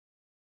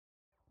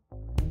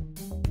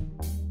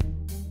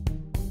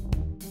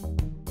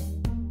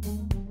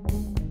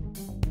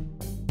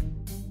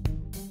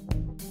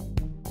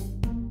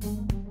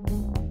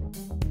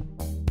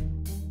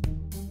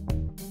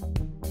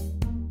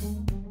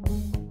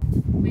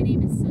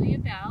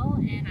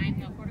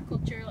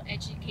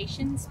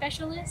education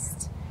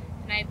specialist,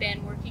 and I've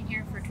been working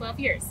here for 12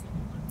 years.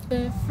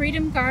 The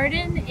Freedom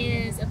Garden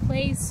is a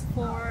place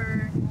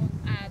for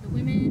the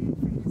women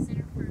from the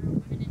Center for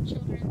Women and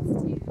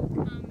Children to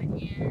come and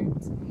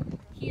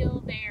heal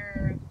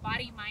their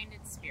body, mind,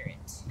 and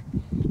spirit.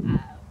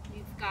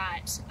 We've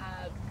got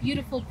a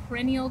beautiful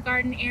perennial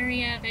garden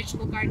area,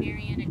 vegetable garden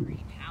area, and a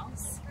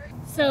greenhouse.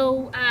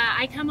 So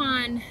I come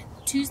on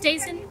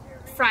Tuesdays and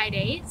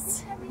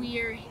Fridays. We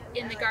are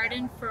in the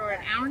garden for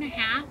an hour and a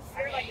half,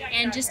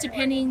 and just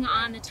depending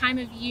on the time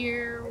of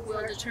year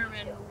will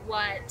determine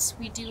what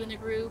we do in the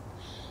group.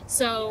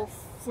 So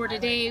for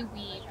today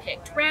we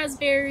picked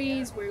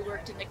raspberries, we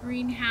worked in the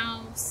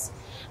greenhouse,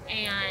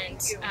 and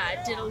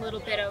did a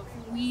little bit of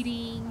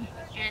weeding,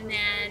 and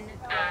then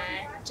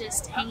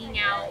just hanging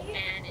out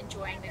and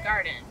enjoying the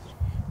garden.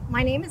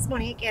 My name is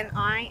Monique, and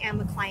I am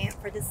a client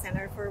for the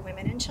Center for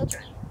Women and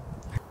Children.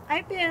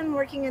 I've been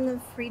working in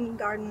the Freedom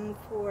Garden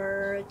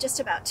for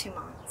just about 2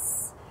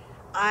 months.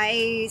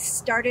 I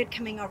started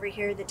coming over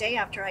here the day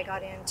after I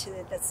got into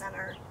the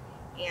center,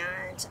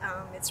 and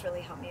it's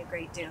really helped me a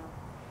great deal.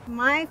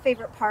 My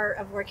favorite part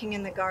of working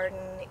in the garden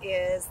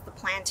is the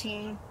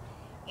planting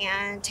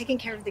and taking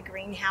care of the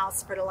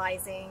greenhouse,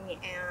 fertilizing,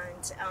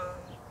 and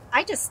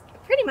I just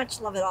pretty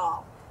much love it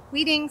all.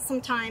 Weeding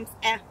sometimes,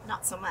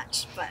 not so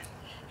much,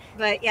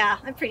 but yeah,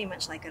 I pretty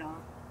much like it all.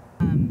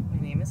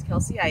 My name is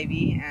Kelsey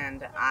Ivy,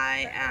 and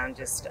I am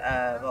just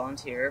a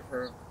volunteer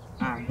for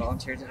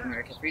Volunteers of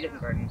America Freedom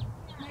Garden.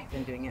 I've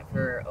been doing it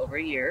for over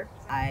a year.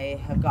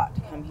 I have got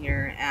to come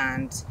here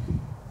and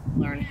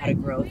learn how to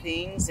grow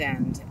things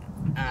and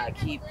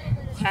keep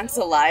plants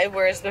alive,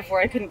 whereas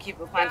before I couldn't keep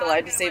a plant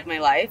alive to save my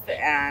life.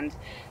 And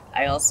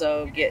I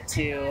also get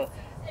to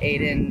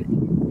aid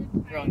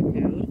in growing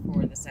food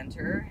for the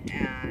center,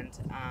 and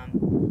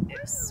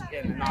it's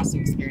been an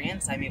awesome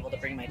experience. I'm able to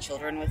bring my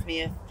children with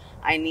me if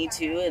I need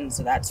to, and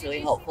so that's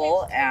really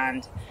helpful.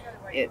 And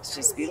it's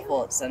just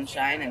beautiful. It's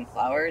sunshine and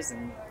flowers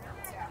and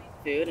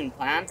food and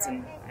plants,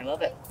 and I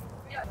love it.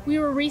 We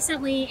were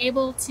recently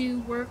able to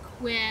work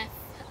with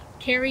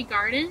Cary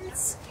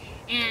Gardens,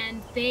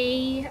 and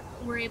they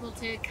were able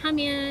to come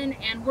in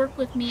and work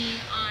with me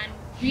on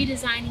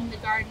redesigning the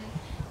garden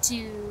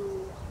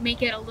to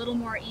make it a little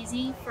more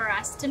easy for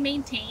us to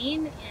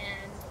maintain in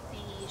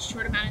the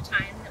short amount of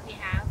time that we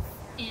have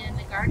in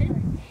the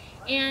garden,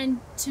 and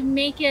to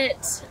make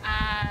it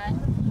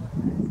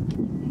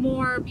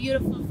more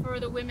beautiful for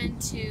the women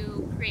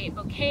to create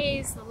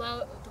bouquets.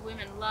 The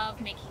women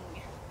love making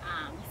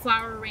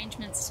flower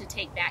arrangements to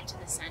take back to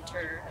the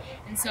center,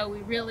 and so we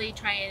really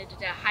tried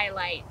to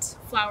highlight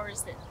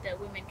flowers that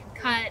women can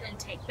cut and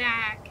take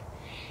back,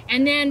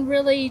 and then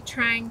really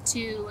trying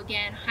to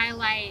again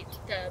highlight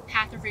the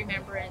path of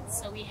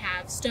remembrance. So we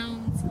have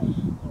stones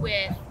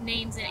with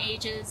names and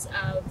ages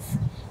of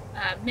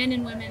men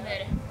and women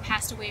that have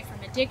passed away from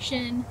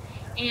addiction,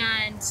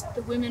 and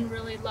the women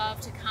really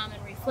love to come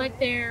and reflect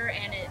there,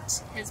 and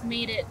it has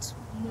made it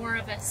more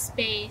of a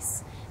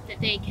space that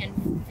they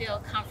can feel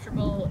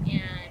comfortable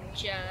in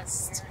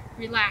just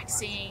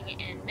relaxing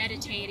and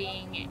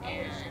meditating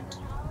and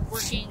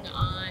working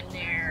on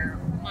their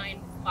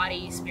mind,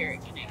 body, spirit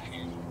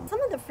connection.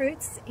 Some of the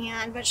fruits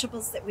and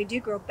vegetables that we do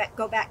grow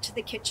go back to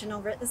the kitchen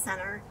over at the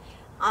center.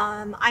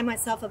 I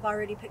myself have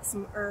already picked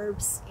some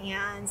herbs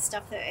and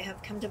stuff that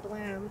have come to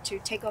bloom to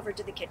take over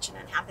to the kitchen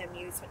and have them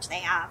use, which they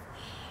have.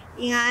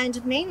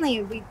 And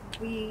mainly we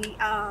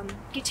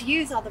get to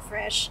use all the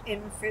fresh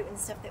and fruit and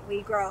stuff that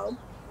we grow,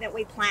 that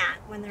we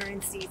plant when they're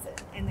in season,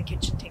 and the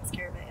kitchen takes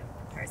care of it and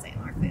prepares it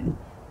in our food.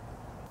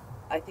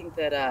 I think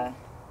that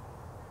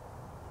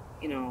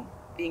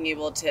being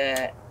able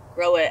to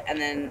grow it and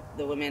then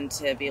the women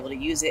to be able to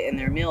use it in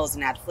their meals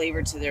and add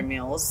flavor to their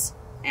meals,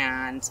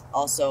 and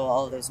also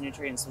all of those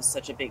nutrients, was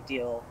such a big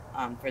deal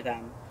for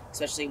them,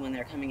 especially when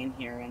they're coming in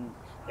here and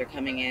they're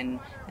coming in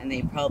and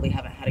they probably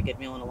haven't had a good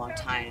meal in a long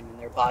time, and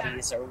their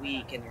bodies are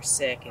weak and they're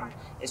sick, and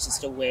it's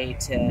just a way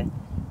to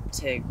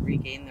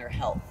regain their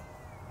health.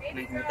 And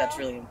I think that's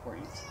really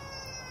important.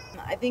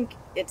 I think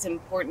it's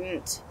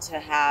important to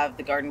have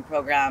the garden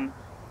program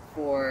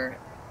for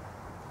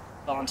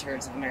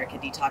Volunteers of America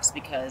Detox,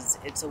 because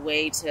it's a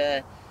way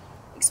to,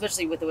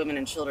 especially with the women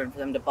and children, for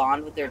them to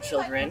bond with their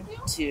children,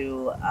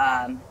 to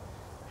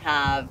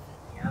have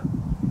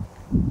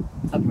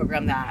a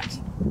program that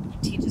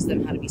teaches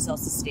them how to be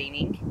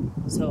self-sustaining.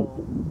 So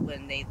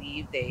when they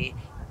leave, they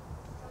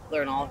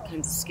learn all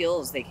kinds of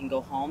skills. They can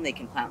go home, they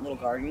can plant little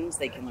gardens,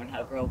 they can learn how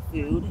to grow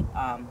food,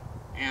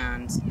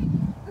 and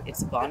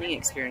it's a bonding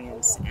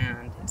experience.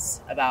 And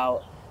it's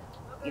about,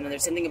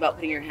 there's something about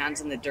putting your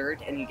hands in the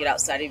dirt and you get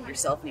outside of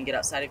yourself and you get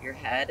outside of your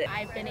head.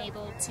 I've been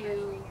able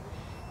to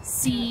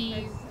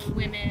see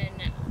women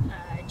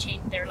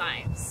change their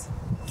lives.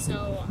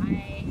 So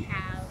I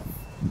have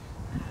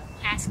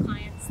past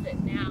clients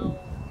that now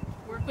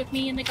work with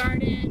me in the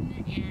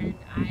garden, and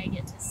I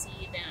get to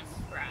see them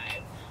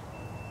thrive.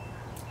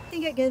 I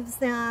think it gives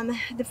them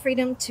the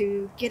freedom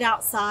to get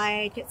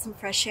outside, get some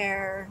fresh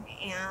air,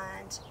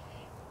 and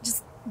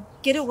just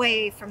get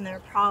away from their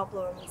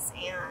problems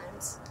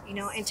and, you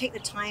know, and take the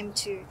time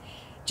to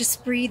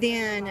just breathe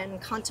in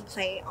and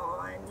contemplate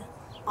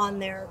on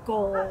their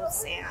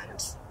goals.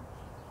 And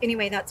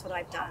anyway, that's what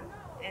I've done,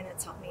 and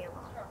it's helped me a lot.